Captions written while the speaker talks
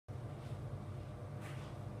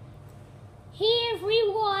Hey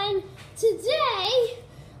everyone, today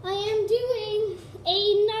I am doing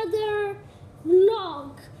another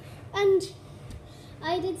vlog and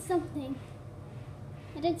I did something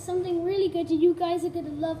really good and you guys are gonna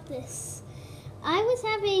love this. I was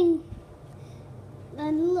having,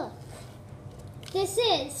 and look, this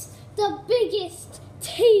is the biggest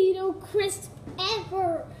Tayto crisp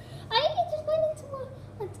ever. I just went into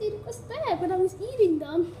a Tayto crisp bag when I was eating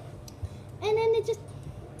them and then it just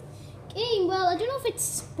came. Well, I don't know if it's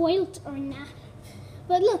spoiled or not,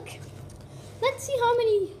 but look, let's see how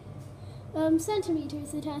many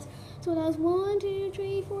centimeters it has. So it has 1, 2,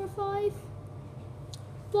 3, 4,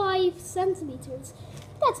 5 centimeters.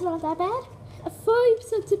 That's not that bad. A 5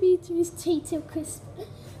 centimeters Tayto crisp. Oh,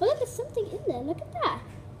 look, there's something in there. Look at that.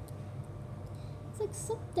 It's like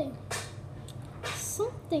something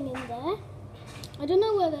in there. I don't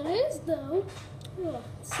know what that is though. Oh,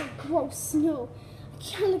 it's so gross. No, I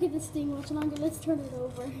can't look at this thing much longer. Let's turn it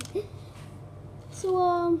over.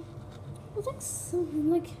 So it's like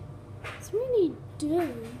something like it's really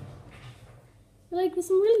dough. Like with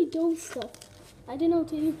some really dough stuff. I don't know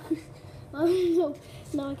Tayto.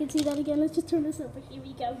 No, I can see that again. Let's just turn this over. Here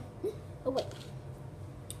we go. Oh wait,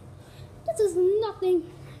 this is nothing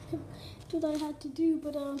that I had to do,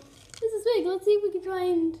 but this is big. Let's see if we can try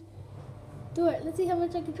and do it. Let's see how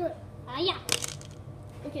much I can do it. Ah yeah.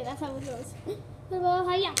 Okay, that's how it goes.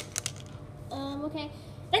 Ah yeah. Okay.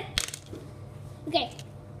 Okay.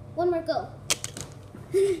 One more go.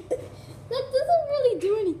 That doesn't really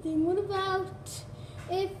do anything. What about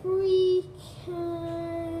if we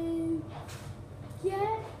can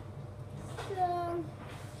get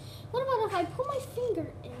what about if I put my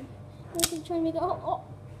finger in and I can try and make it what?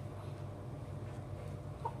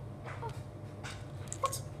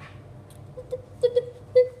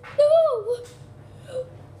 No!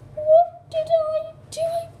 What did I do?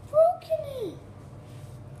 I've broken it.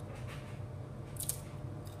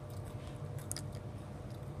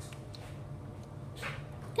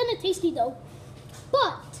 Kinda tasty though.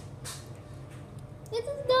 But this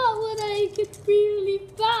is not what I could really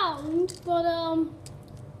found. But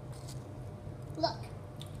look,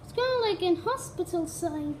 it's kind of like an hospital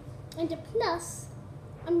sign and a plus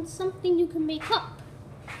and something you can make up.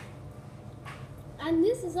 And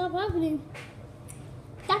this is not happening.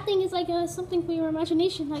 That thing is like something for your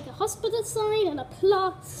imagination, like a hospital sign and a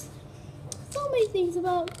plus. So many things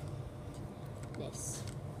about this.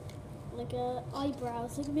 Like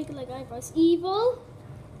eyebrows. I can make it like eyebrows. Evil.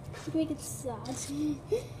 I can make it sad.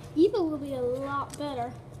 Evil will be a lot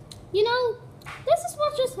better. You know, this is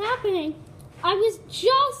what's just happening. I was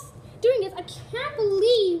just doing this. I can't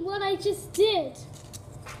believe what I just did.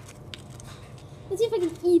 Let's see if I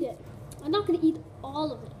can eat it. I'm not going to eat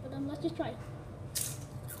all of it, but let's just try.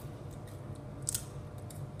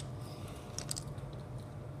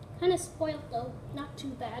 Kind of spoiled though, not too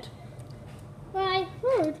bad. But I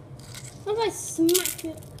heard, what if I smack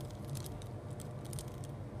it?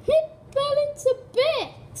 It fell into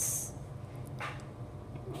bits!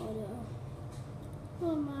 Oh no.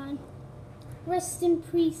 Oh man. Rest in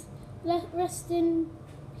peace. Rest in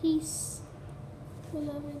peace,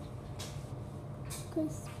 beloved.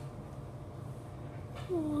 Cause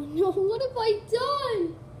oh no, what have I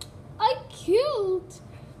done? I killed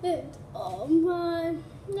it. Oh man.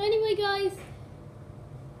 Anyway guys,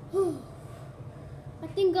 I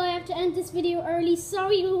think I have to end this video early.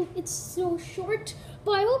 Sorry it's so short,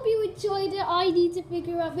 but I hope you enjoyed it. I need to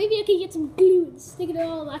figure out, maybe I can get some glue and stick it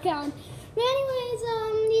all back on. But anyways,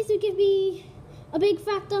 these would give me a big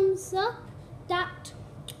fat thumbs up. That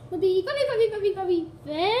would be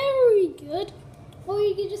very good. Or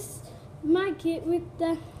you can just make it with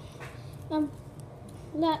the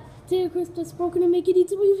that Tayto crisp that's broken and make it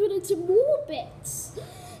into more bits.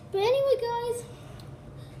 But anyway guys,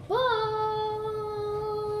 bye.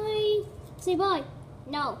 Say bye.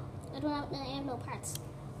 No, I have no parts.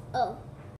 Oh.